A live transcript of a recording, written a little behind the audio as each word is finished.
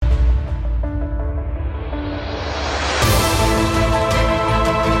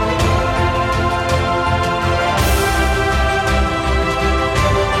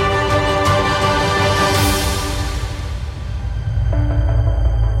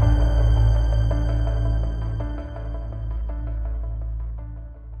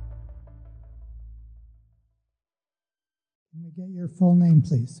full name,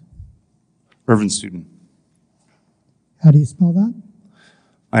 please? Irvin Studin. How do you spell that?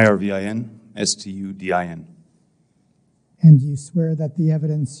 Irvin Studin. And do you swear that the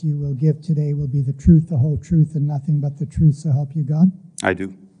evidence you will give today will be the truth, the whole truth, and nothing but the truth, so help you God? I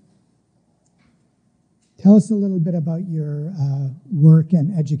do. Tell us a little bit about your work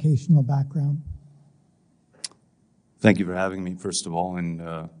and educational background. Thank you for having me, first of all,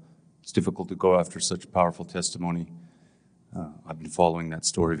 and it's difficult to go after such powerful testimony. I've been following that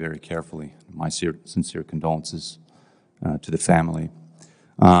story very carefully. My sincere condolences to the family.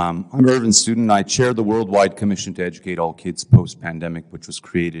 I'm Irvin Studin. I chair the Worldwide Commission to Educate All Kids Post-Pandemic, which was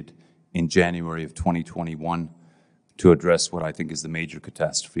created in January of 2021 to address what I think is the major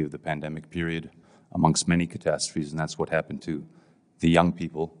catastrophe of the pandemic period, amongst many catastrophes, and that's what happened to the young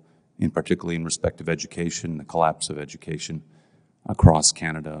people, particularly in respect of education, the collapse of education across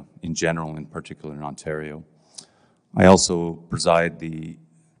Canada in general, in particular in Ontario. I also preside the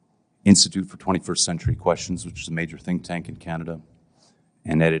Institute for 21st Century Questions, which is a major think tank in Canada,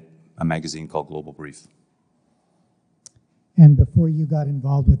 and edit a magazine called Global Brief. And before you got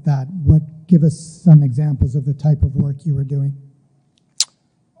involved with that, give us some examples of the type of work you were doing.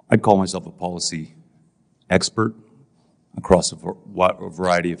 I'd call myself a policy expert across a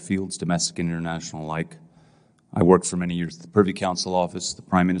variety of fields, domestic and international alike. I worked for many years at the Privy Council Office, the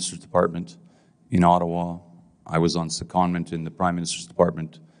Prime Minister's Department in Ottawa. I was on secondment in the Prime Minister's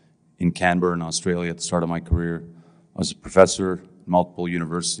Department in Canberra in Australia at the start of my career. I was a professor at multiple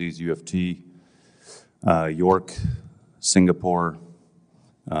universities, U of T, York, Singapore,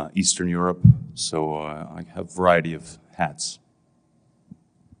 Eastern Europe. So I have a variety of hats.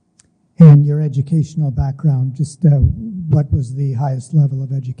 And your educational background, just what was the highest level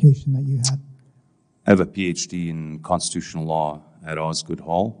of education that you had? I have a PhD in constitutional law at Osgoode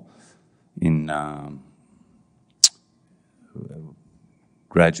Hall.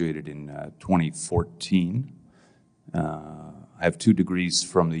 Graduated in 2014. I have 2 degrees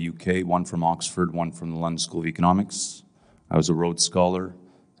from the UK, one from Oxford, one from the London School of Economics. I was a Rhodes Scholar,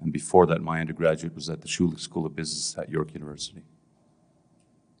 and before that my undergraduate was at the Schulich School of Business at York University.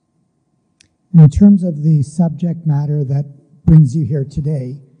 In terms of the subject matter that brings you here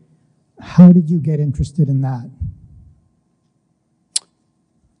today, how did you get interested in that?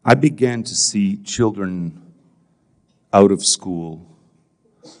 I began to see children out of school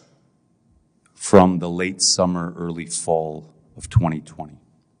from the late summer, early fall of 2020.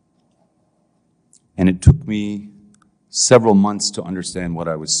 And it took me several months to understand what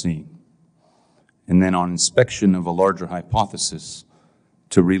I was seeing. And then on inspection of a larger hypothesis,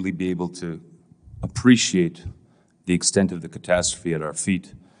 to really be able to appreciate the extent of the catastrophe at our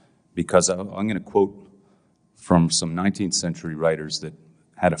feet, because I'm going to quote from some 19th century writers that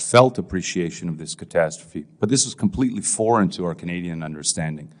had a felt appreciation of this catastrophe, but this was completely foreign to our Canadian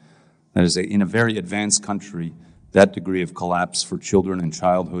understanding. That is, in a very advanced country, that degree of collapse for children and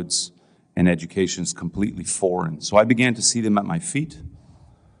childhoods and education is completely foreign. So I began to see them at my feet.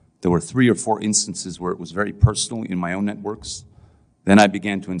 There were 3 or 4 instances where it was very personal in my own networks. Then I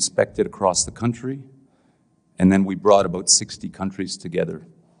began to inspect it across the country, and then we brought about 60 countries together.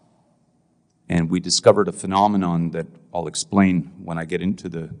 And we discovered a phenomenon that I'll explain when I get into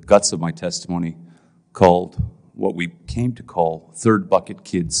the guts of my testimony, called what we came to call third bucket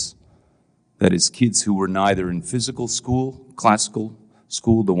kids. That is, kids who were neither in physical school, classical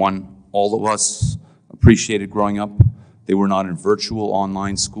school, the one all of us appreciated growing up. They were not in virtual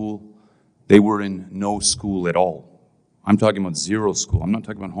online school. They were in no school at all. I'm talking about zero school. I'm not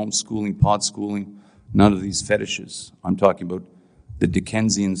talking about homeschooling, pod schooling, none of these fetishes. I'm talking about the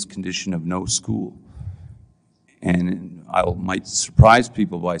Dickensian's condition of no school. And I might surprise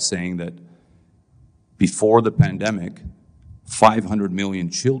people by saying that before the pandemic, 500 million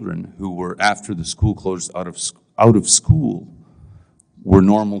children who were, after the school closed, out of school were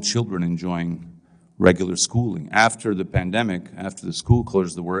normal children enjoying regular schooling. After the pandemic, after the school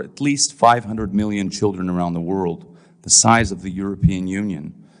closed, there were at least 500 million children around the world, the size of the European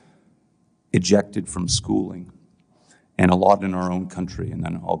Union, ejected from schooling, and a lot in our own country. And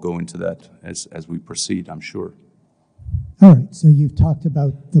then I'll go into that as we proceed, I'm sure. All right, so you've talked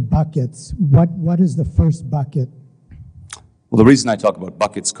about the buckets. What is the first bucket? Well, the reason I talk about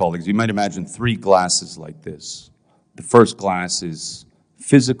buckets, colleagues, you might imagine 3 glasses like this. The first glass is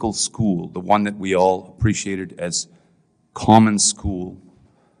physical school, the one that we all appreciated as common school,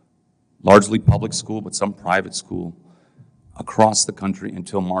 largely public school, but some private school, across the country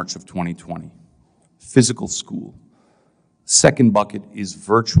until March of 2020. Physical school. Second bucket is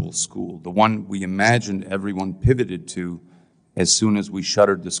virtual school, the one we imagined everyone pivoted to as soon as we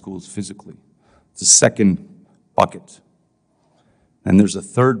shuttered the schools physically. It's the second bucket. And there's a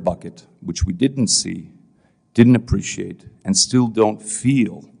third bucket, which we didn't see, didn't appreciate, and still don't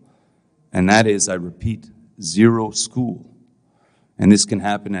feel. And that is, I repeat, zero school. And this can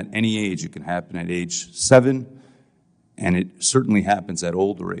happen at any age. It can happen at age 7, and it certainly happens at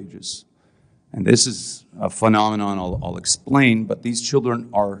older ages. And this is a phenomenon I'll explain, but these children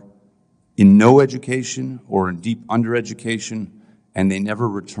are in no education or in deep undereducation, and they never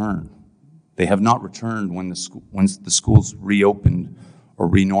return. They have not returned when the schools reopened or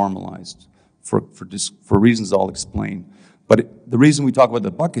renormalized for reasons I'll explain. But the reason we talk about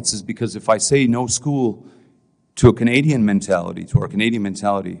the buckets is because if I say no school to a Canadian mentality, to our Canadian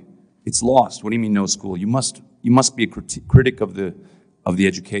mentality, it's lost. What do you mean no school? You must be a critic of the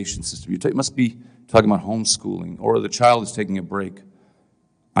education system. You must be talking about homeschooling, or the child is taking a break.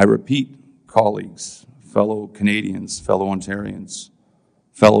 I repeat, colleagues, fellow Canadians, fellow Ontarians,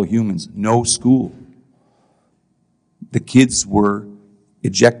 fellow humans, no school. The kids were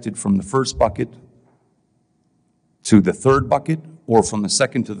ejected from the first bucket to the third bucket, or from the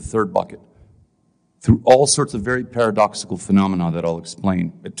second to the third bucket, through all sorts of very paradoxical phenomena that I'll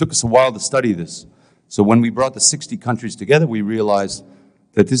explain. It took us a while to study this. So when we brought the 60 countries together, we realized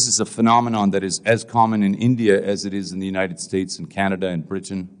that this is a phenomenon that is as common in India as it is in the United States and Canada and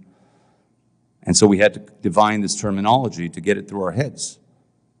Britain. And so we had to divine this terminology to get it through our heads.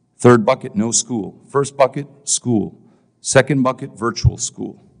 Third bucket, no school. First bucket, school. Second bucket, virtual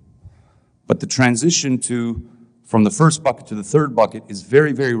school. But the transition from the first bucket to the third bucket is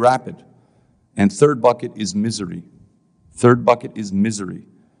very, very rapid. And third bucket is misery. Third bucket is misery.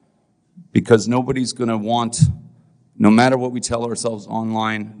 Because nobody's going to want, no matter what we tell ourselves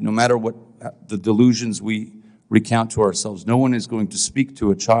online, no matter what the delusions we recount to ourselves, no one is going to speak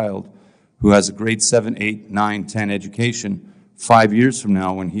to a child who has a grade 7, 8, 9, 10 education 5 years from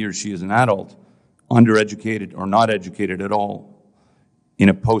now when he or she is an adult, undereducated or not educated at all, in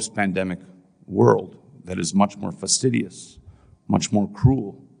a post-pandemic world that is much more fastidious, much more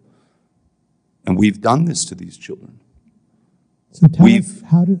cruel. And we've done this to these children. So tell us,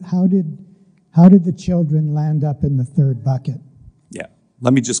 how did the children land up in the third bucket? Yeah.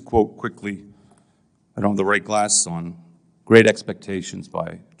 Let me just quote quickly, I don't have the right glasses on, Great Expectations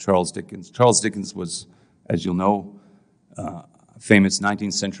by Charles Dickens. Charles Dickens was, as you'll know, a famous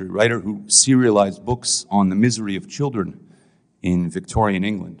 19th century writer who serialized books on the misery of children in Victorian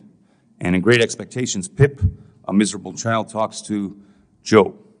England. And in Great Expectations, Pip, a miserable child, talks to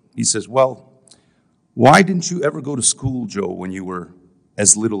Joe. He says, "Well, why didn't you ever go to school, Joe, when you were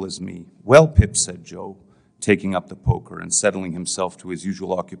as little as me?" "Well, Pip," said Joe, taking up the poker and settling himself to his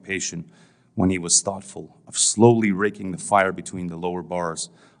usual occupation when he was thoughtful of slowly raking the fire between the lower bars.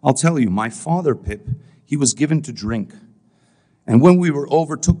 "I'll tell you, my father, Pip, he was given to drink. And when we were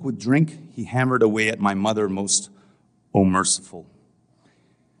overtook with drink, he hammered away at my mother most merciful.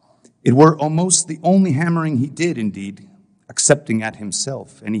 It were almost the only hammering he did, indeed, excepting at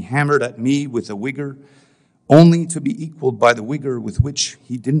himself. And he hammered at me with a vigor only to be equaled by the vigor with which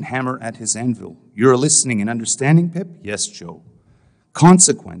he didn't hammer at his anvil. You're listening and understanding, Pip?" "Yes, Joe."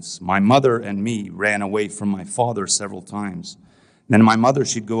 "Consequence, my mother and me ran away from my father several times. Then my mother,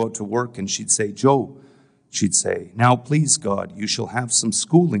 she'd go out to work and she'd say, 'Joe,' she'd say, 'now please God, you shall have some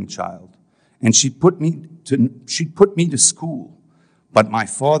schooling, child.' And she'd put me to school. But my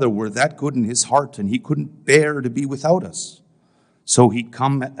father were that good in his heart, and he couldn't bear to be without us. So he'd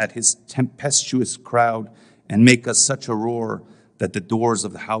come at his tempestuous crowd and make us such a roar that the doors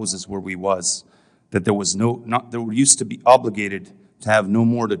of the houses where we was, that there were used to be obligated to have no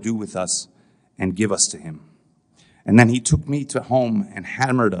more to do with us and give us to him. And then he took me to home and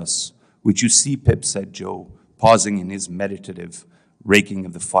hammered us, which you see, Pip," said Joe, pausing in his meditative raking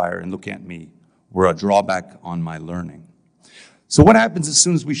of the fire and looking at me, "were a drawback on my learning." So what happens as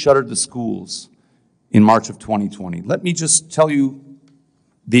soon as we shuttered the schools in March of 2020? Let me just tell you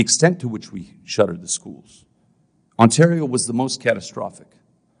the extent to which we shuttered the schools. Ontario was the most catastrophic.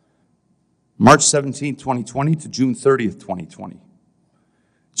 March 17, 2020 to June 30th, 2020.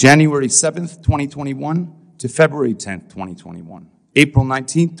 January 7th, 2021 to February 10th, 2021. April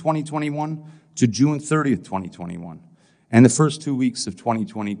 19th, 2021 to June 30th, 2021. And the first 2 weeks of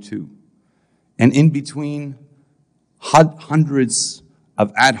 2022. And in between, hundreds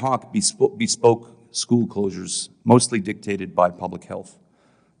of ad hoc bespoke school closures, mostly dictated by public health.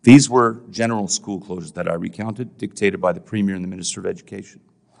 These were general school closures that I recounted, dictated by the Premier and the Minister of Education.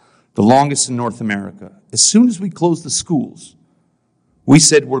 The longest in North America. As soon as we closed the schools, we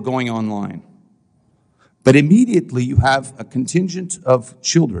said we're going online. But immediately you have a contingent of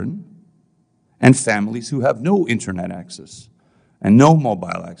children and families who have no internet access and no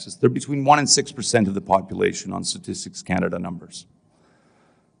mobile access. They're between 1% and 6% of the population on Statistics Canada numbers.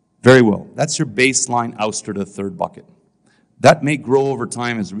 Very well. That's your baseline ouster to the third bucket. That may grow over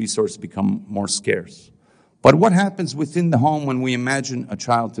time as resources become more scarce. But what happens within the home when we imagine a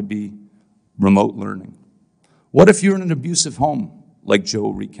child to be remote learning? What if you're in an abusive home, like Joe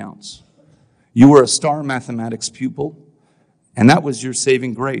recounts? You were a star mathematics pupil, and that was your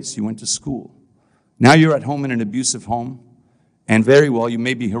saving grace. You went to school. Now you're at home in an abusive home, and very well, you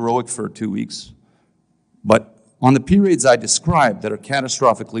may be heroic for 2 weeks, but on the periods I described that are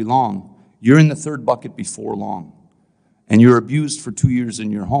catastrophically long, you're in the third bucket before long, and you're abused for 2 years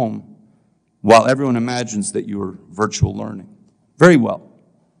in your home while everyone imagines that you're virtual learning. Very well.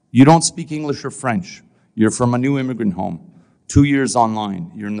 You don't speak English or French. You're from a new immigrant home. 2 years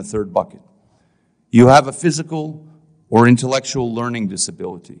online, you're in the third bucket. You have a physical or intellectual learning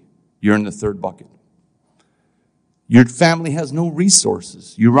disability. You're in the third bucket. Your family has no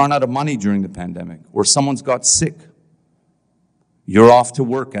resources. You run out of money during the pandemic, or someone's got sick. You're off to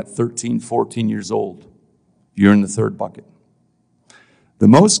work at 13, 14 years old. You're in the third bucket. The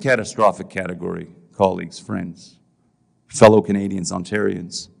most catastrophic category, colleagues, friends, fellow Canadians,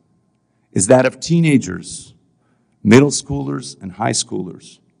 Ontarians, is that of teenagers, middle schoolers, and high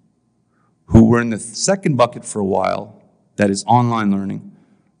schoolers who were in the second bucket for a while, that is online learning,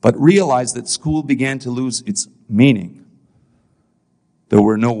 but realized that school began to lose its meaning. There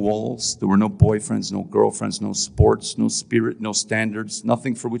were no walls, there were no boyfriends, no girlfriends, no sports, no spirit, no standards,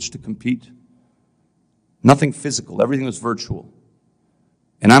 nothing for which to compete, nothing physical, everything was virtual.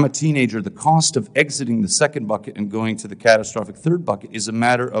 And I'm a teenager. The cost of exiting the second bucket and going to the catastrophic third bucket is a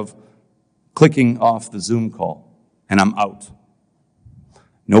matter of clicking off the Zoom call, and I'm out.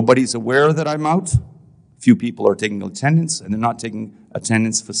 Nobody's aware that I'm out. Few people are taking attendance, and they're not taking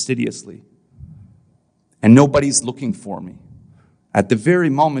attendance fastidiously. And nobody's looking for me. At the very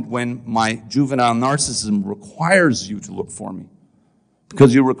moment when my juvenile narcissism requires you to look for me.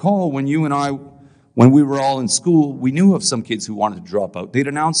 Because you recall when you and I, when we were all in school, we knew of some kids who wanted to drop out. They'd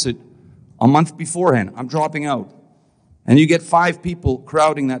announce it a month beforehand, I'm dropping out. And you get 5 people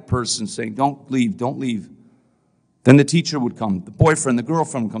crowding that person saying, don't leave, don't leave. Then the teacher would come, the boyfriend, the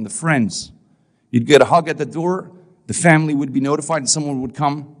girlfriend would come, the friends. You'd get a hug at the door, the family would be notified, and someone would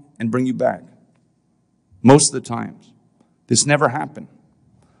come and bring you back. Most of the times. This never happened.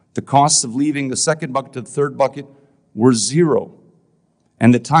 The costs of leaving the second bucket to the third bucket were 0.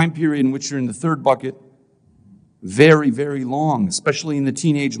 And the time period in which you're in the third bucket, very, very long, especially in the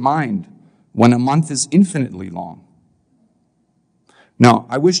teenage mind, when a month is infinitely long. Now,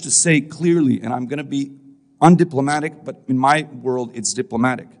 I wish to say clearly, and I'm going to be undiplomatic, but in my world, it's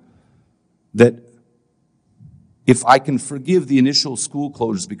diplomatic, that if I can forgive the initial school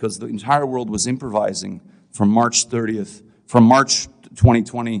closures because the entire world was improvising from March 30th, from March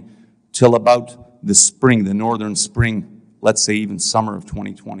 2020 till about the spring, the northern spring, let's say even summer of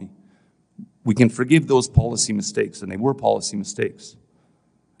 2020. We can forgive those policy mistakes, and they were policy mistakes.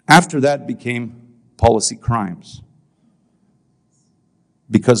 After that became policy crimes.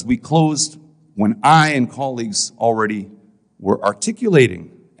 Because we closed when I and colleagues already were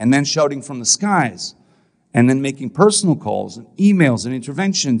articulating and then shouting from the skies and then making personal calls and emails and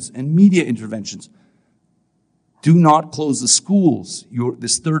interventions and media interventions. Do not close the schools.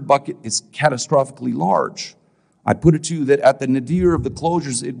 This third bucket is catastrophically large. I put it to you that at the nadir of the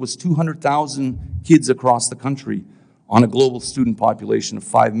closures, it was 200,000 kids across the country on a global student population of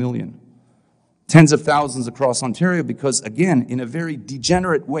 5 million. Tens of thousands across Ontario because, again, in a very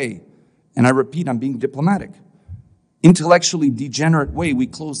degenerate way, and I repeat, I'm being diplomatic, intellectually degenerate way, we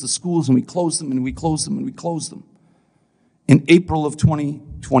closed the schools and we closed them and we closed them and we closed them. In April of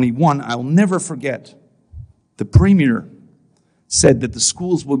 2021, I'll never forget, the Premier said that the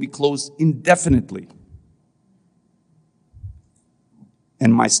schools will be closed indefinitely.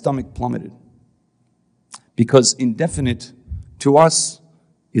 And my stomach plummeted. Because indefinite to us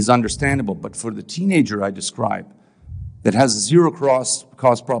is understandable, but for the teenager I described that has a zero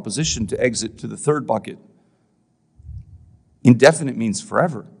cost proposition to exit to the third bucket, indefinite means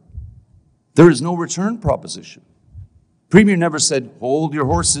forever. There is no return proposition. Premier never said, hold your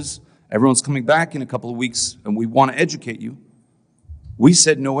horses, everyone's coming back in a couple of weeks and we want to educate you. We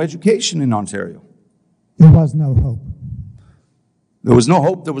said no education in Ontario. There was no hope. There was no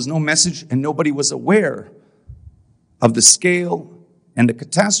hope, there was no message, and nobody was aware of the scale and the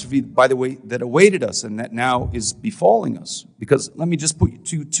catastrophe, by the way, that awaited us and that now is befalling us. Because let me just put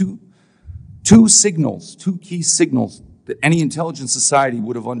you to two key signals that any intelligent society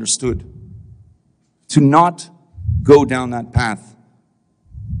would have understood to not go down that path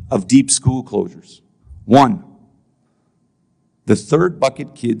of deep school closures. 1, the third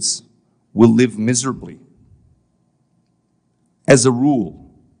bucket kids will live miserably. As a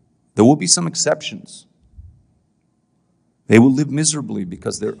rule, There will be some exceptions. They will live miserably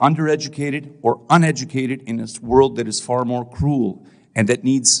because they're undereducated or uneducated in a world that is far more cruel and that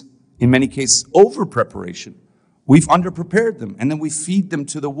needs, in many cases, over-preparation. We've underprepared them, and then we feed them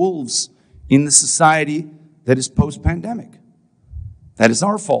to the wolves in the society that is post-pandemic. That is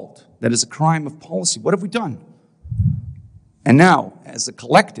our fault. That is a crime of policy. What have we done? And now, as a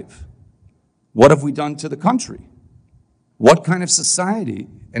collective, what have we done to the country? What kind of society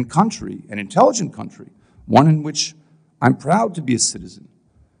and country, an intelligent country, one in which I'm proud to be a citizen,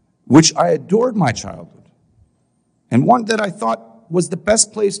 which I adored my childhood, and one that I thought was the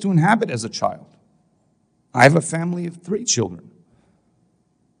best place to inhabit as a child. I have a family of 3 children.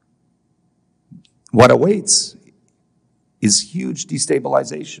 What awaits is huge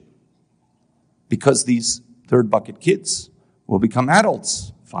destabilization because these third bucket kids will become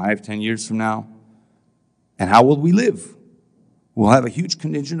adults 5, 10 years from now. And how will we live? We'll have a huge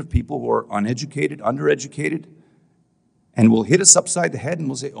contingent of people who are uneducated, undereducated, and will hit us upside the head and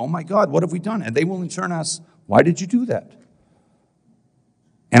will say, oh my God, what have we done? And they will in turn ask, why did you do that?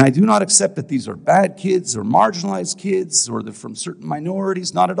 And I do not accept that these are bad kids or marginalized kids or they're from certain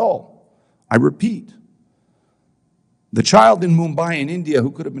minorities, not at all. I repeat, the child in Mumbai in India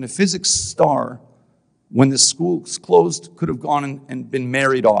who could have been a physics star when the schools closed could have gone and been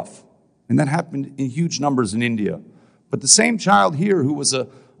married off. And that happened in huge numbers in India. But the same child here who was a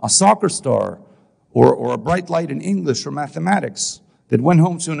soccer star or a bright light in English or mathematics that went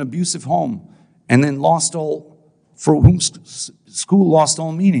home to an abusive home and then for whom school lost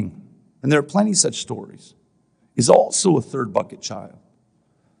all meaning, and there are plenty such stories, is also a third bucket child.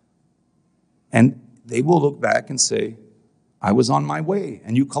 And they will look back and say, I was on my way,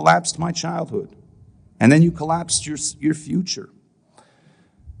 and you collapsed my childhood, and then you collapsed your future.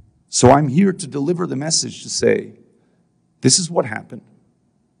 So I'm here to deliver the message to say, this is what happened.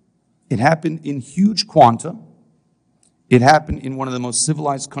 It happened in huge quanta. It happened in one of the most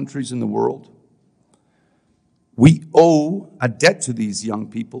civilized countries in the world. We owe a debt to these young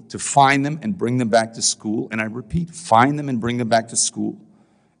people to find them and bring them back to school. And I repeat, find them and bring them back to school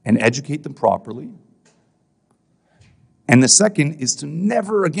and educate them properly. And the second is to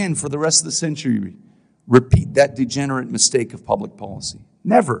never again, for the rest of the century, repeat that degenerate mistake of public policy.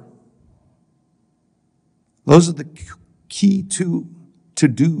 Never. Those are the key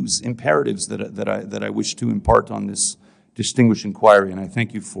to-dos, imperatives that I wish to impart on this distinguished inquiry, and I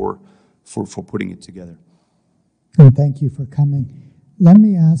thank you for putting it together. And thank you for coming. Let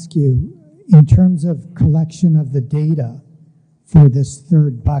me ask you, in terms of collection of the data for this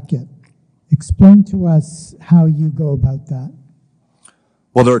third bucket, explain to us how you go about that.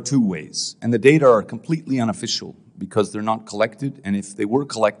 Well, there are 2 ways, and the data are completely unofficial because they're not collected, and if they were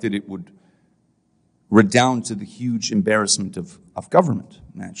collected, it would redound to the huge embarrassment of government,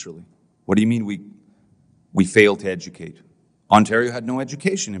 naturally. What do you mean we failed to educate? Ontario had no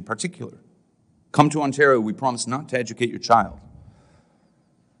education in particular. Come to Ontario, we promise not to educate your child.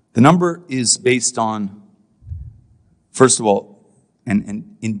 The number is based on, first of all,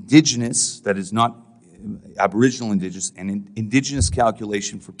 an indigenous, that is not Aboriginal indigenous, an indigenous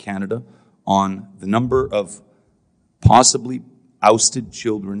calculation for Canada on the number of possibly ousted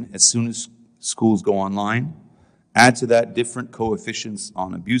children as soon as schools go online. Add to that different coefficients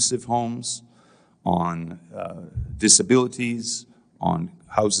on abusive homes, on disabilities, on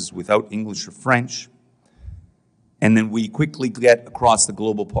houses without English or French. And then we quickly get across the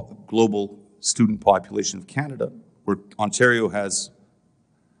global student population of Canada, where Ontario has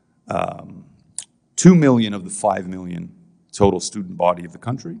 2 million of the 5 million total student body of the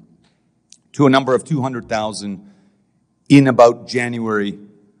country, to a number of 200,000 in about January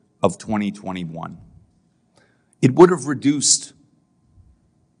of 2021. It would have reduced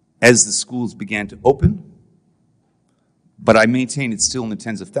as the schools began to open, but I maintain it's still in the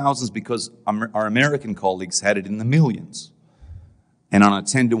tens of thousands because our American colleagues had it in the millions. And on a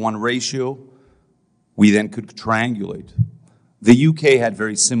 10-to-1 ratio, we then could triangulate. The UK had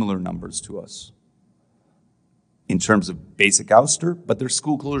very similar numbers to us in terms of basic ouster, but their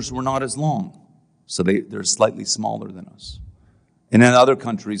school closures were not as long, so they're slightly smaller than us. And in other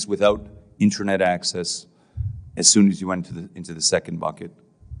countries without internet access, as soon as you went into the second bucket,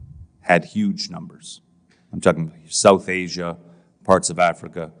 had huge numbers. I'm talking South Asia, parts of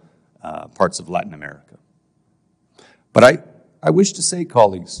Africa, parts of Latin America. But I wish to say,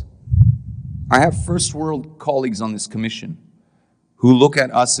 colleagues, I have first world colleagues on this commission who look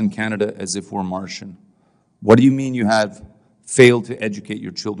at us in Canada as if we're Martian. What do you mean you have failed to educate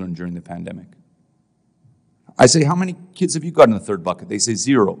your children during the pandemic? I say, how many kids have you got in the third bucket? They say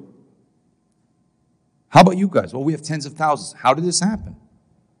 0. How about you guys? Well, we have tens of thousands. How did this happen?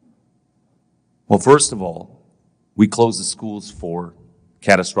 Well, first of all, we closed the schools for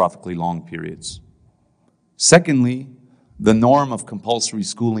catastrophically long periods. Secondly, the norm of compulsory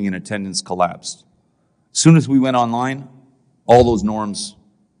schooling and attendance collapsed. As soon as we went online, all those norms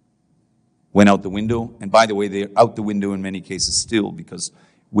went out the window. And by the way, they're out the window in many cases still, because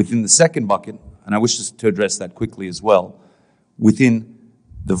within the second bucket, and I wish to address that quickly as well, within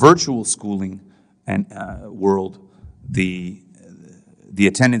the virtual schooling and world, the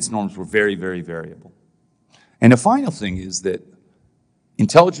attendance norms were very, very variable. And the final thing is that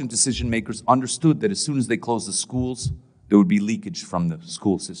intelligent decision makers understood that as soon as they closed the schools, there would be leakage from the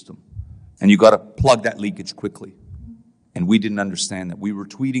school system. And you got to plug that leakage quickly. And we didn't understand that. We were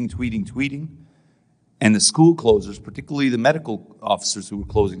tweeting. And the school closers, particularly the medical officers who were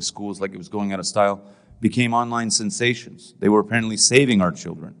closing schools like it was going out of style, became online sensations. They were apparently saving our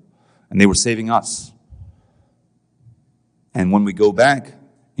children. And they were saving us. And when we go back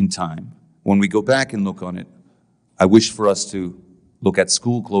in time, when we go back and look on it, I wish for us to look at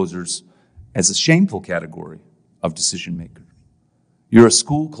school closers as a shameful category of decision maker. You're a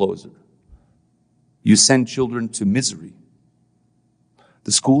school closer. You send children to misery.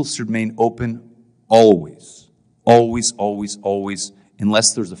 The schools should remain open always, unless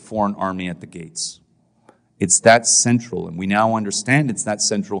there's a foreign army at the gates. It's that central, and we now understand it's that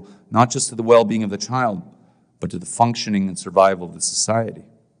central, not just to the well-being of the child, but to the functioning and survival of the society.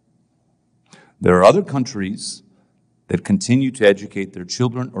 There are other countries that continue to educate their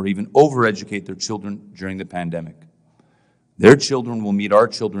children or even over-educate their children during the pandemic. Their children will meet our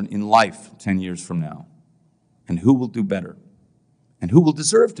children in life 10 years from now. And who will do better? And who will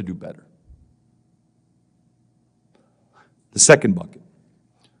deserve to do better? The second bucket.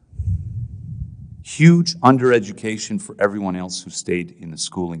 Huge undereducation for everyone else who stayed in the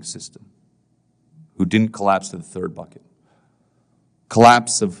schooling system, who didn't collapse to the third bucket.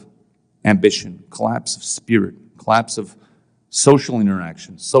 Collapse of ambition, collapse of spirit, collapse of social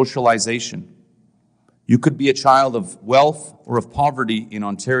interaction, socialization. You could be a child of wealth or of poverty in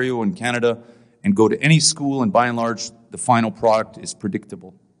Ontario and Canada and go to any school, and by and large, the final product is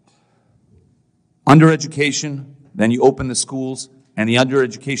predictable. Undereducation, then you open the schools, and the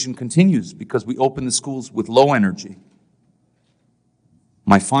undereducation continues because we open the schools with low energy.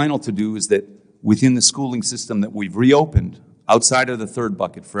 My final to-do is that within the schooling system that we've reopened, outside of the third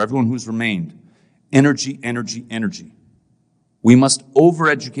bucket, for everyone who's remained, energy. We must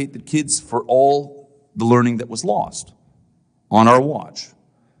over-educate the kids for all the learning that was lost on our watch.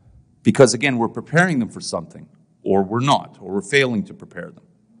 Because again, we're preparing them for something, or we're not, or we're failing to prepare them.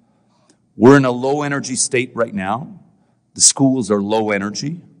 We're in a low energy state right now. The schools are low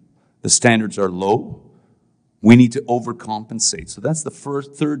energy. The standards are low. We need to overcompensate. So that's the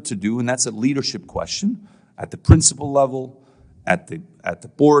third to do, and that's a leadership question at the principal level, at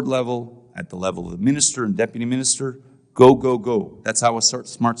the board level, at the level of the minister and deputy minister. Go. That's how a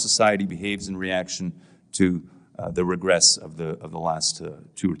smart society behaves in reaction to the regress of the last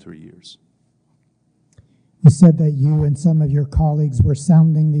 2 or 3 years. You said that you and some of your colleagues were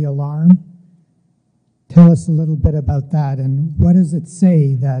sounding the alarm. Tell us a little bit about that, and what does it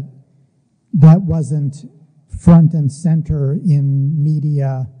say that wasn't front and center in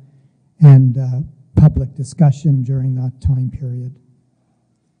media and public discussion during that time period?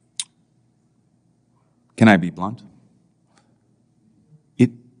 Can I be blunt?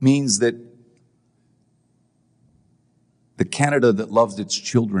 It means that the Canada that loved its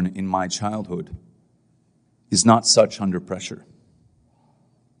children in my childhood is not such under pressure.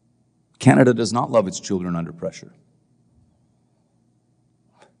 Canada does not love its children under pressure.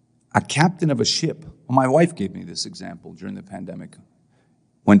 A captain of a ship, well, my wife gave me this example during the pandemic,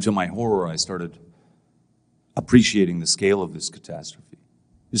 when to my horror I started appreciating the scale of this catastrophe.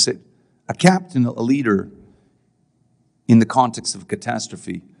 You said, a captain, a leader, in the context of a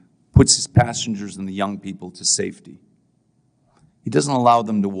catastrophe, puts his passengers and the young people to safety. He doesn't allow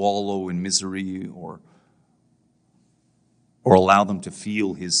them to wallow in misery or allow them to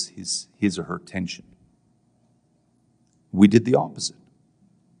feel his or her tension. We did the opposite.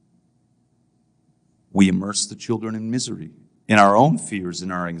 We immersed the children in misery, in our own fears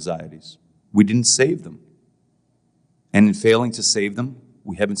and our anxieties. We didn't save them. And in failing to save them,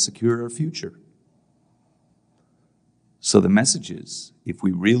 we haven't secured our future. So the message is, if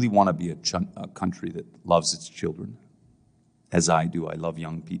we really want to be a country that loves its children, as I do, I love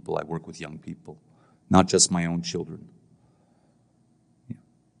young people, I work with young people, not just my own children.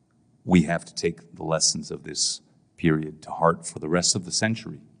 We have to take the lessons of this period to heart for the rest of the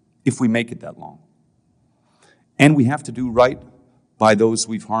century, if we make it that long. And we have to do right by those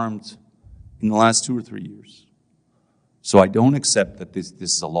we've harmed in the last 2 or 3 years. So I don't accept that this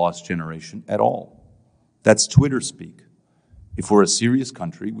is a lost generation at all. That's Twitter speak. If we're a serious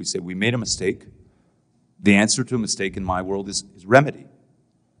country, we say we made a mistake. The answer to a mistake in my world is remedy.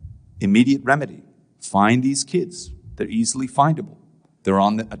 Immediate remedy. Find these kids. They're easily findable. They're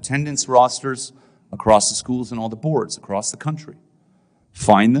on the attendance rosters across the schools and all the boards across the country.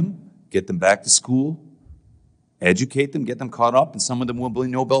 Find them, get them back to school, educate them, get them caught up, and some of them will be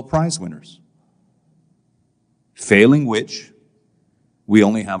Nobel Prize winners. Failing which, we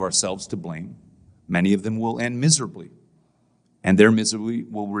only have ourselves to blame. Many of them will end miserably, and their misery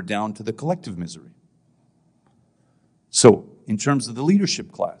will redound to the collective misery. So, in terms of the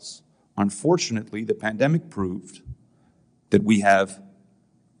leadership class, unfortunately, the pandemic proved that we have,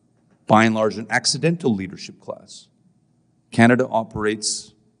 by and large, an accidental leadership class. Canada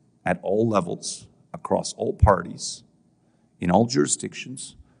operates at all levels, across all parties, in all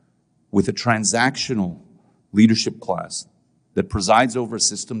jurisdictions, with a transactional leadership class that presides over a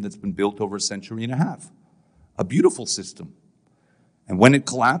system that's been built over a century and a half. A beautiful system. And when it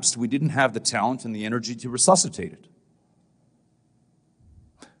collapsed, we didn't have the talent and the energy to resuscitate it.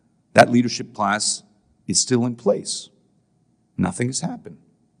 That leadership class is still in place. Nothing has happened.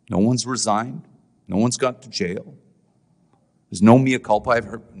 No one's resigned. No one's got to jail. There's no mea culpa. I've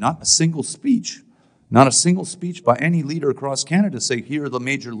heard not a single speech by any leader across Canada say, here are the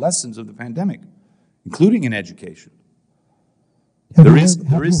major lessons of the pandemic, including in education. There is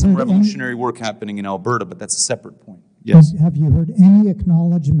some revolutionary work happening in Alberta, but that's a separate point. Yes. Have you heard any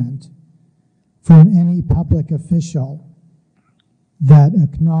acknowledgement from any public official that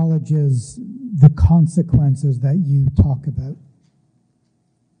acknowledges the consequences that you talk about?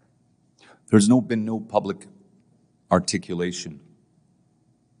 There's been no public articulation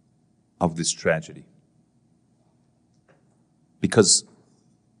of this tragedy. Because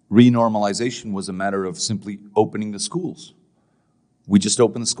renormalization was a matter of simply opening the schools. We just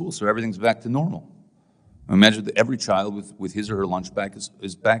opened the schools, so everything's back to normal. Imagine that every child with his or her lunch bag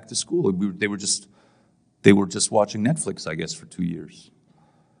is back to school. They were just watching Netflix, I guess, for 2 years.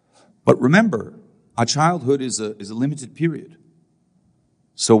 But remember, a childhood is a limited period.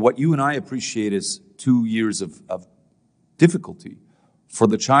 So what you and I appreciate as 2 years of difficulty, for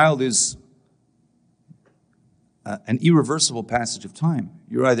the child is an irreversible passage of time.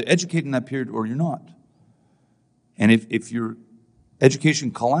 You're either educated in that period or you're not. And if your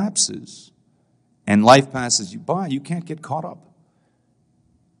education collapses and life passes you by, you can't get caught up.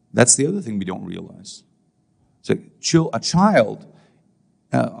 That's the other thing we don't realize. So a child,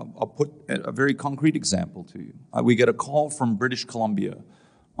 I'll put a very concrete example to you. We get a call from British Columbia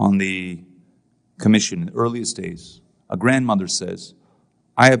on the commission in the earliest days. A grandmother says,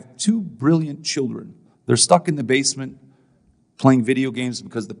 I have 2 brilliant children. They're stuck in the basement playing video games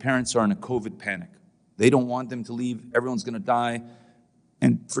because the parents are in a COVID panic. They don't want them to leave. Everyone's going to die.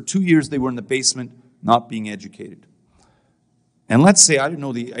 And for 2 years, they were in the basement, not being educated. And let's say, I don't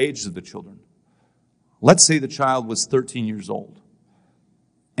know the ages of the children. Let's say the child was 13 years old.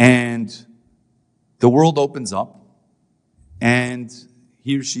 And the world opens up, and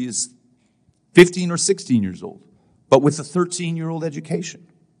he or she is 15 or 16 years old, but with a 13-year-old education.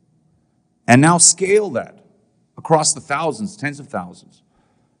 And now scale that across the thousands, tens of thousands.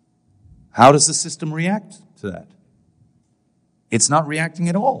 How does the system react to that? It's not reacting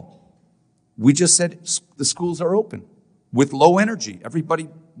at all. We just said the schools are open with low energy. Everybody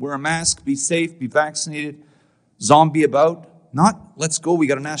wear a mask, be safe, be vaccinated, zombie about. Not, let's go, we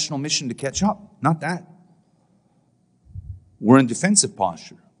got a national mission to catch up. Not that. We're in defensive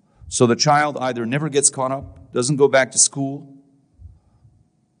posture. So the child either never gets caught up, doesn't go back to school,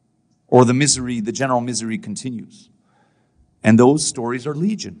 or the general misery continues. And those stories are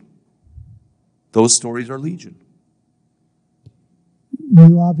legion. Those stories are legion.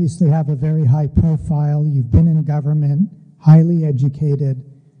 You obviously have a very high profile. You've been in government, highly educated.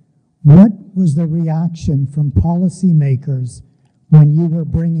 What was the reaction from policymakers when you were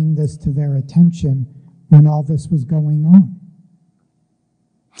bringing this to their attention when all this was going on?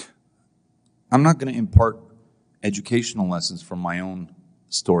 I'm not going to impart educational lessons from my own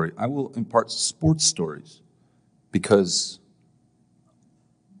story. I will impart sports stories because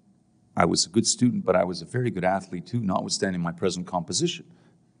I was a good student, but I was a very good athlete too, notwithstanding my present composition.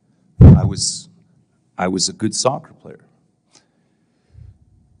 I was a good soccer player.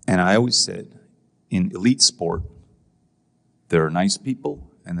 And I always said, in elite sport, there are nice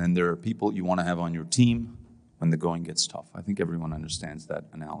people, and then there are people you want to have on your team when the going gets tough. I think everyone understands that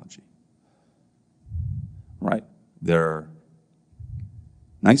analogy. Right? There are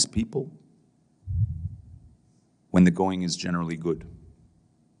nice people when the going is generally good.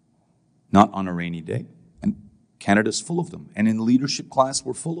 Not on a rainy day. And Canada's full of them. And in the leadership class,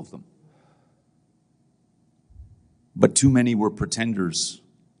 we're full of them. But too many were pretenders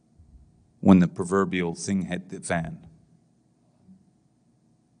when the proverbial thing hit the fan.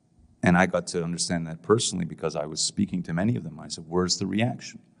 And I got to understand that personally because I was speaking to many of them. I said, where's the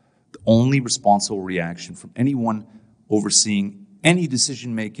reaction? The only responsible reaction from anyone overseeing any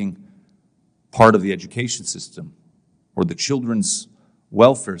decision-making part of the education system or the children's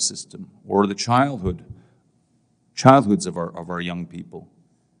welfare system or the childhoods of our young people,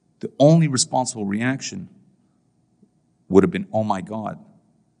 the only responsible reaction would have been, oh my God,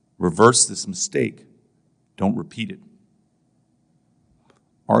 reverse this mistake. Don't repeat it.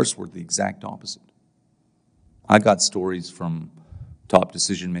 Ours were the exact opposite. I got stories from top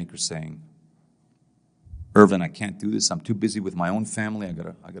decision makers saying, Irvin, I can't do this. I'm too busy with my own family. I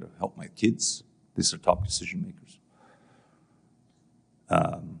gotta help my kids. These are top decision makers.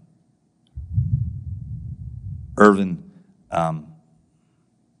 Irvin,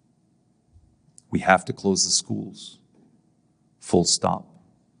 we have to close the schools. Full stop.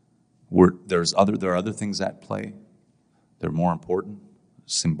 There are other things at play. They're more important.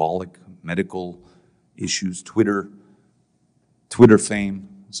 Symbolic, medical issues, Twitter fame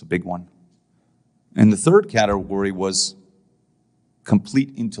is a big one. And the third category was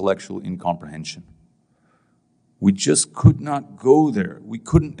complete intellectual incomprehension. We just could not go there. We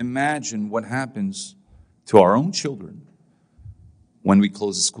couldn't imagine what happens to our own children when we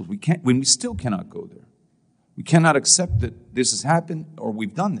close the schools. We still cannot go there. We cannot accept that this has happened or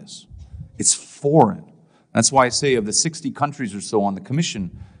we've done this. It's foreign. That's why I say of the 60 countries or so on the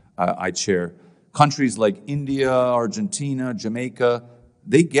commission I chair, countries like India, Argentina, Jamaica,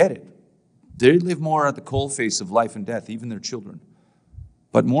 they get it. They live more at the coalface of life and death, even their children.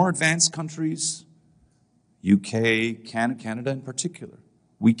 But more advanced countries, UK, Canada in particular,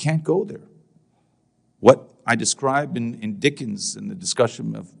 we can't go there. What I describe in Dickens in the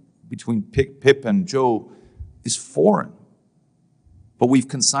discussion between Pip and Joe is foreign. But we've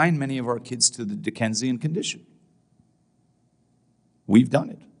consigned many of our kids to the Dickensian condition. We've done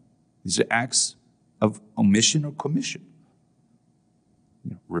it. These are acts of omission or commission.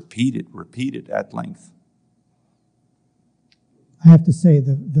 Repeated at length. I have to say,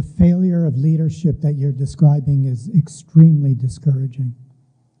 the failure of leadership that you're describing is extremely discouraging.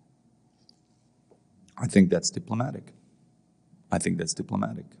 I think that's diplomatic. I think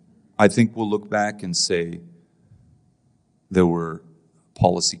we'll look back and say there were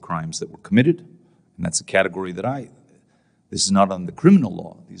policy crimes that were committed, and that's a category that this is not on the criminal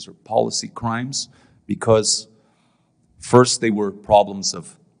law. These are policy crimes because first they were problems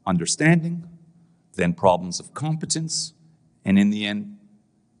of understanding, then problems of competence, and in the end,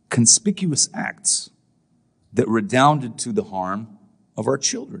 conspicuous acts that redounded to the harm of our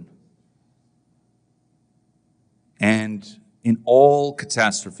children. And in all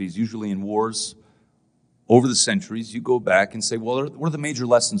catastrophes, usually in wars, over the centuries, you go back and say, well, what are the major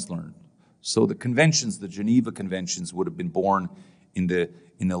lessons learned? So the conventions, the Geneva Conventions, would have been born in the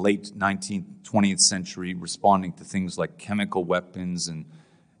late 19th, 20th century, responding to things like chemical weapons and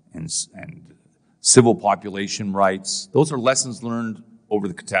civil population rights. Those are lessons learned over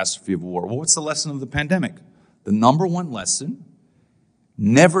the catastrophe of war. Well, what's the lesson of the pandemic? The number one lesson,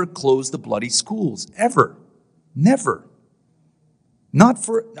 never close the bloody schools, ever. Never.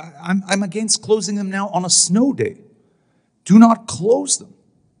 I'm against closing them now on a snow day. Do not close them.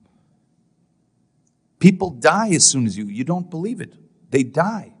 People die as soon as you don't believe it. They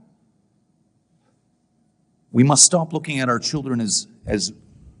die. We must stop looking at our children as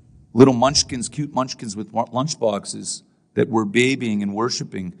little munchkins, cute munchkins with lunchboxes that we're babying and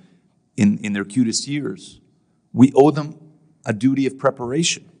worshiping in their cutest years. We owe them a duty of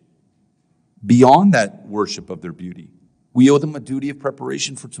preparation. Beyond that worship of their beauty, we owe them a duty of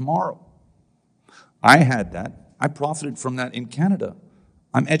preparation for tomorrow. I had that. I profited from that in Canada.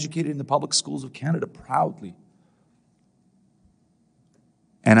 I'm educated in the public schools of Canada proudly.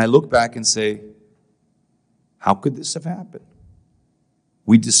 And I look back and say, how could this have happened?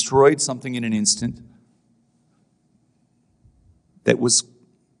 We destroyed something in an instant that was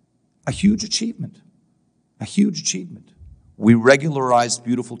a huge achievement. A huge achievement. We regularized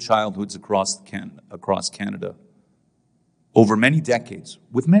beautiful childhoods across Canada over many decades,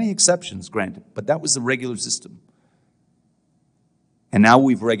 with many exceptions, granted, but that was the regular system. And now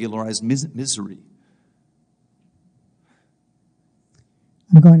we've regularized misery.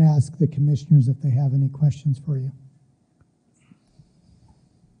 I'm going to ask the commissioners if they have any questions for you.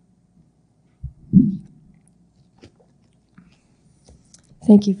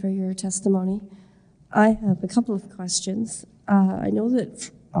 Thank you for your testimony. I have a couple of questions. I know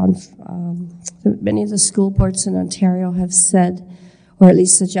that many of the school boards in Ontario have said, or at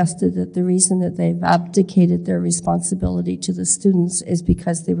least suggested, that the reason that they've abdicated their responsibility to the students is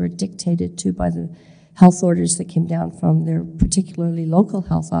because they were dictated to by the health orders that came down from their particularly local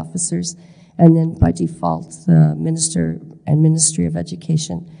health officers, and then by default the Minister and Ministry of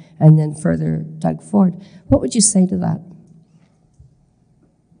Education, and then further Doug Ford. What would you say to that?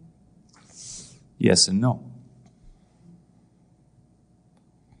 Yes and no.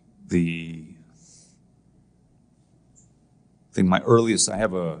 I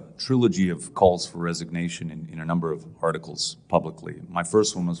have a trilogy of calls for resignation in a number of articles publicly. My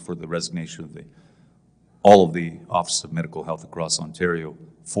first one was for the resignation of all of the Office of Medical Health across Ontario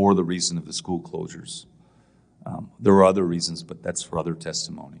for the reason of the school closures. There were other reasons, but that's for other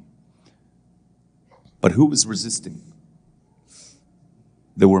testimony. But who was resisting?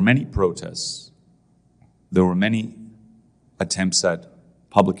 There were many protests. There were many attempts at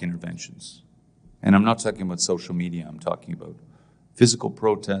public interventions. And I'm not talking about social media, I'm talking about physical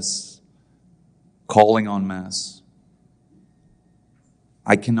protests, calling en masse.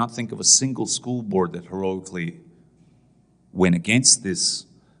 I cannot think of a single school board that heroically went against this,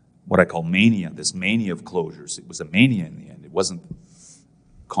 what I call mania, this mania of closures. It was a mania in the end. It wasn't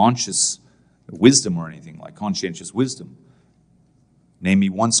conscious wisdom or anything like conscientious wisdom. Name me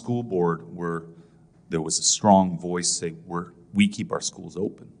one school board where there was a strong voice say, we keep our schools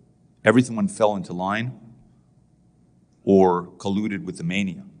open. Everyone fell into line or colluded with the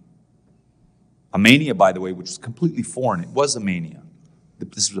mania. A mania, by the way, which is completely foreign. It was a mania.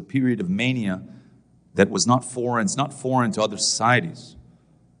 This was a period of mania that was not foreign. It's not foreign to other societies.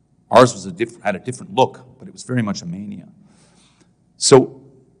 Ours was had a different look, but it was very much a mania. So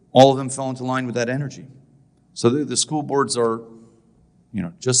all of them fell into line with that energy. So the school boards are,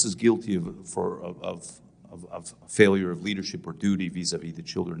 just as guilty of failure of leadership or duty vis-a-vis the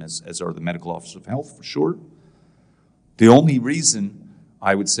children as are the medical officers of health, for sure. The only reason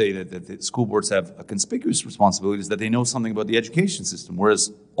I would say that the school boards have a conspicuous responsibility is that they know something about the education system,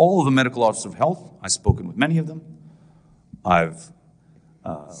 whereas all of the medical officers of health, I've spoken with many of them, I've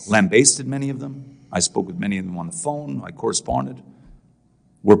lambasted many of them, I spoke with many of them on the phone, I corresponded,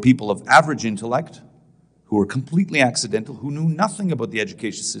 were people of average intellect who were completely accidental, who knew nothing about the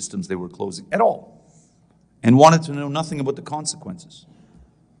education systems they were closing at all, and wanted to know nothing about the consequences.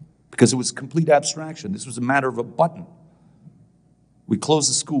 Because it was complete abstraction. This was a matter of a button. We close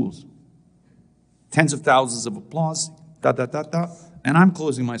the schools. Tens of thousands of applause, and I'm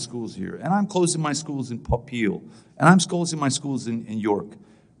closing my schools here, and I'm closing my schools in Peel, and I'm closing my schools in York.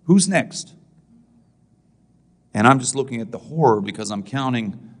 Who's next? And I'm just looking at the horror because I'm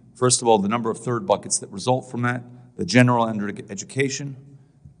counting, first of all, the number of third buckets that result from that, the general education,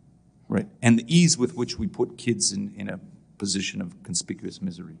 right, and the ease with which we put kids in a position of conspicuous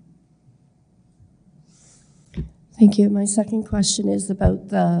misery. Thank you. My second question is about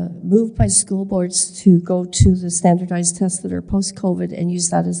the move by school boards to go to the standardized tests that are post-COVID and use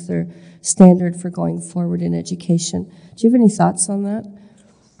that as their standard for going forward in education. Do you have any thoughts on that?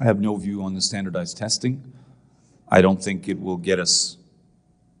 I have no view on the standardized testing. I don't think it will get us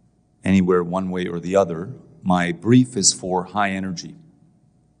anywhere one way or the other. My brief is for high energy.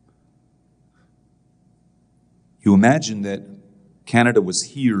 You imagine that Canada was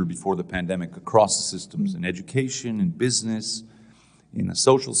here before the pandemic across the systems, in education, in business, in the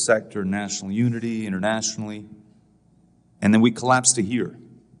social sector, national unity, internationally, and then we collapsed to here.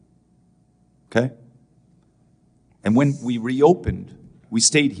 Okay? And when we reopened, we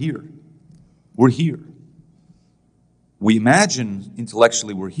stayed here. We're here. We imagine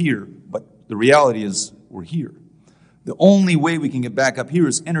intellectually we're here, but the reality is we're here. The only way we can get back up here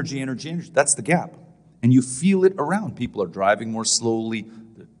is energy, energy, energy. That's the gap. And you feel it around. People are driving more slowly,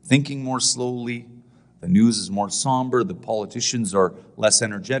 they're thinking more slowly, the news is more somber, the politicians are less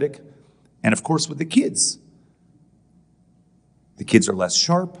energetic. And of course with the kids are less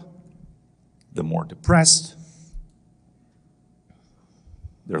sharp, they're more depressed,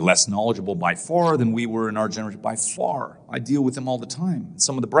 they're less knowledgeable by far than we were in our generation, by far. I deal with them all the time,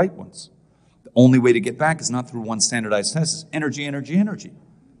 some of the bright ones. The only way to get back is not through one standardized test, it's energy, energy, energy.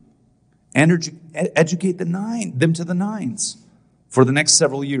 Educate them to the nines for the next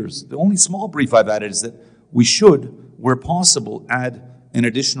several years. The only small brief I've added is that we should, where possible, add an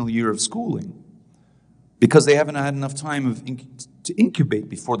additional year of schooling because they haven't had enough time to incubate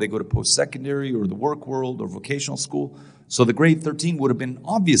before they go to post-secondary or the work world or vocational school. So the grade 13 would have been an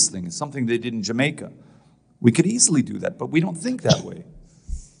obvious thing. It's something they did in Jamaica. We could easily do that, but we don't think that way.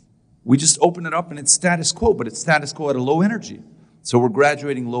 We just open it up and it's status quo, but it's status quo at a low energy. So we're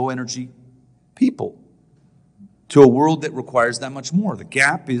graduating low energy people to a world that requires that much more. The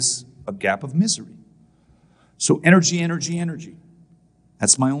gap is a gap of misery. So energy, energy, energy.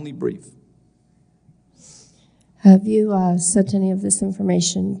 That's my only brief. Have you sent any of this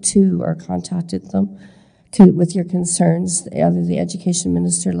information to or contacted them with your concerns, either the Education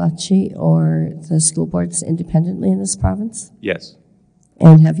Minister, Lecce, or the school boards independently in this province? Yes.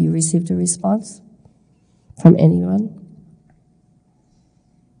 And have you received a response from anyone?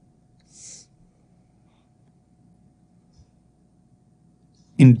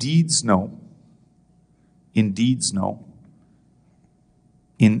 In deeds, no. In deeds, no.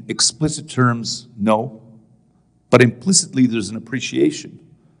 In explicit terms, no. But implicitly, there's an appreciation.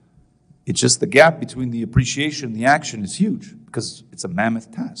 It's just the gap between the appreciation and the action is huge because it's a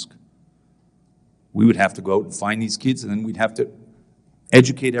mammoth task. We would have to go out and find these kids, and then we'd have to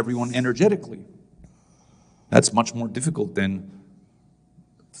educate everyone energetically. That's much more difficult than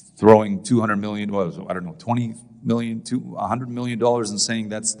throwing $200 million, $20 million to $100 million and saying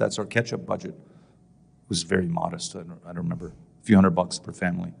that's our catch-up budget. It was very modest. I don't remember, a few $100 per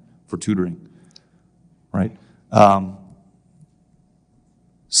family for tutoring, right?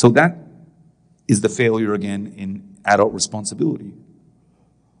 So that is the failure again in adult responsibility.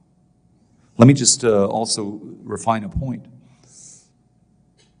 Let me just also refine a point.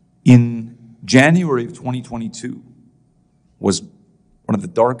 In January of 2022 was one of the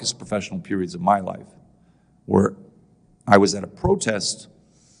darkest professional periods of my life, where I was at a protest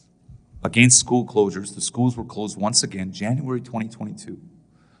against school closures. The schools were closed once again, January 2022.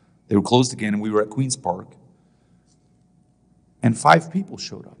 They were closed again, and we were at Queen's Park, and 5 people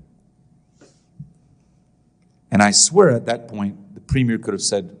showed up. And I swear at that point, the Premier could have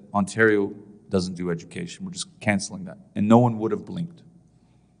said, Ontario doesn't do education, we're just canceling that. And no one would have blinked.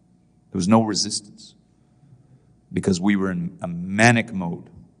 There was no resistance because we were in a manic mode.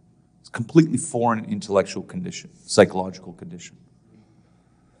 It's a completely foreign intellectual condition, psychological condition.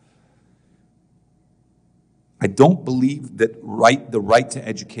 I don't believe that the right to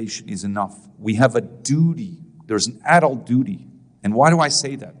education is enough. We have a duty. There's an adult duty. And why do I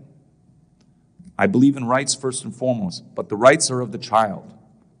say that? I believe in rights first and foremost, but the rights are of the child.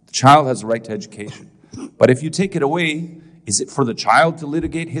 The child has a right to education. But if you take it away, is it for the child to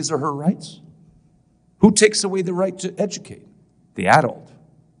litigate his or her rights? Who takes away the right to educate? The adult.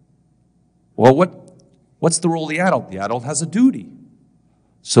 Well, what's the role of the adult? The adult has a duty.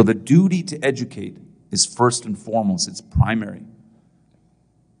 So the duty to educate is first and foremost, it's primary.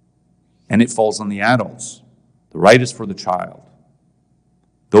 And it falls on the adults. The right is for the child.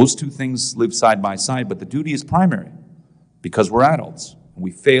 Those two things live side by side, but the duty is primary because we're adults.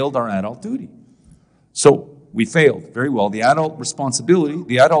 We failed our adult duty. So we failed. Very well. The adult responsibility,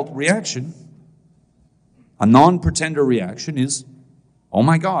 the adult reaction, a non-pretender reaction is, oh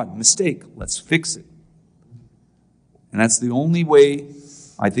my God, mistake, let's fix it. And that's the only way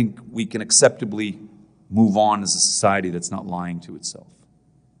I think we can acceptably move on as a society that's not lying to itself.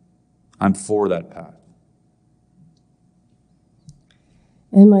 I'm for that path.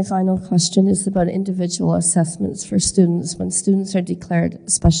 And my final question is about individual assessments for students. When students are declared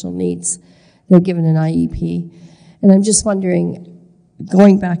special needs, they're given an IEP. And I'm just wondering,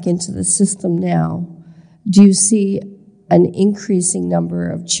 going back into the system now, do you see an increasing number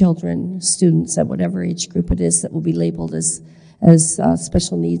of children, students at whatever age group it is, that will be labeled as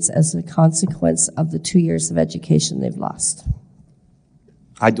special needs as a consequence of the 2 years of education they've lost?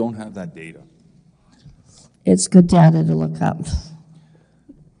 I don't have that data. It's good data to look up.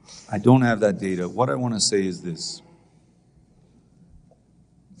 I don't have that data. What I want to say is this.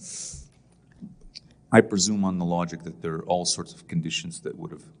 I presume on the logic that there are all sorts of conditions that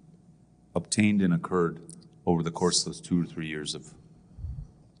would have obtained and occurred over the course of those 2 or 3 years of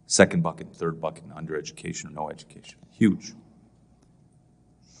second bucket, third bucket, undereducation or no education. Huge.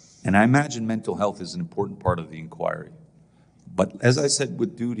 And I imagine mental health is an important part of the inquiry. But as I said,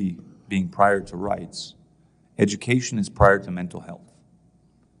 with duty being prior to rights, education is prior to mental health.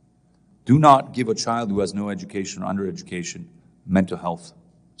 Do not give a child who has no education or undereducation mental health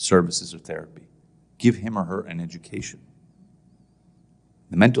services or therapy. Give him or her an education.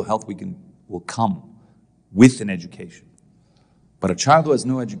 The mental health will come with an education. But a child who has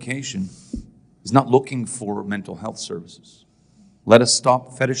no education is not looking for mental health services. Let us stop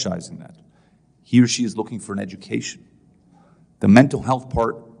fetishizing that. He or she is looking for an education. The mental health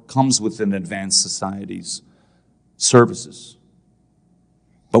part comes with an advanced society's services.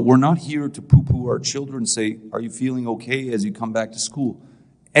 But we're not here to poo-poo our children and say, are you feeling okay as you come back to school?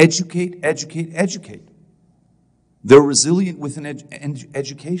 Educate, educate, educate. They're resilient with an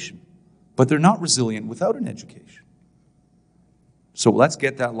education, but they're not resilient without an education. So let's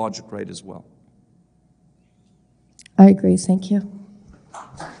get that logic right as well. I agree, thank you.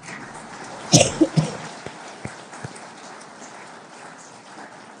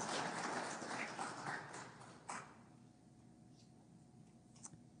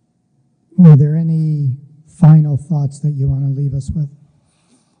 Are there any final thoughts that you want to leave us with?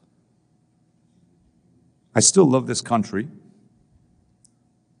 I still love this country.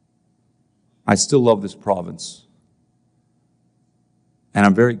 I still love this province. And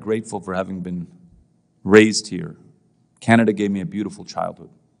I'm very grateful for having been raised here. Canada gave me a beautiful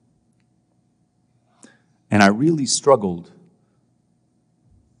childhood. And I really struggled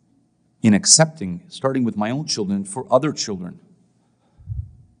in accepting, starting with my own children, for other children,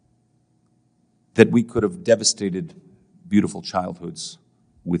 that we could have devastated beautiful childhoods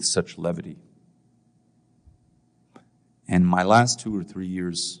with such levity. And my last 2 or 3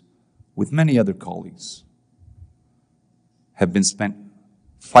 years, with many other colleagues, have been spent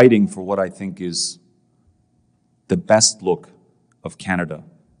fighting for what I think is the best look of Canada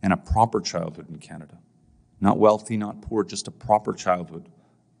and a proper childhood in Canada. Not wealthy, not poor, just a proper childhood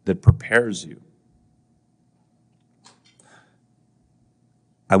that prepares you.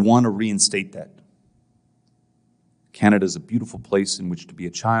 I want to reinstate that. Canada is a beautiful place in which to be a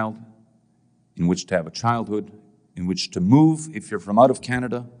child, in which to have a childhood, in which to move, if you're from out of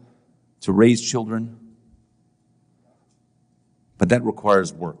Canada, to raise children. But that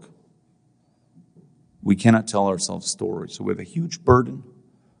requires work. We cannot tell ourselves stories. So we have a huge burden.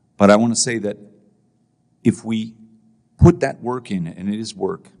 But I want to say that if we put that work in, and it is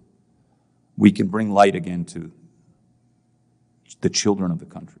work, we can bring light again to the children of the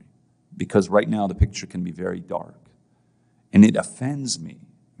country. Because right now the picture can be very dark. And it offends me.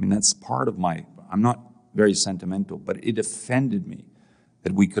 I mean, that's part of I'm not very sentimental, but it offended me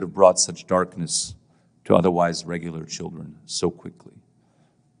that we could have brought such darkness to otherwise regular children so quickly.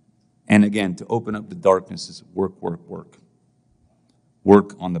 And again, to open up the darkness is work, work, work.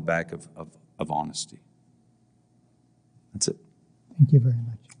 Work on the back of honesty. That's it. Thank you very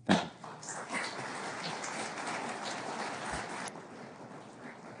much.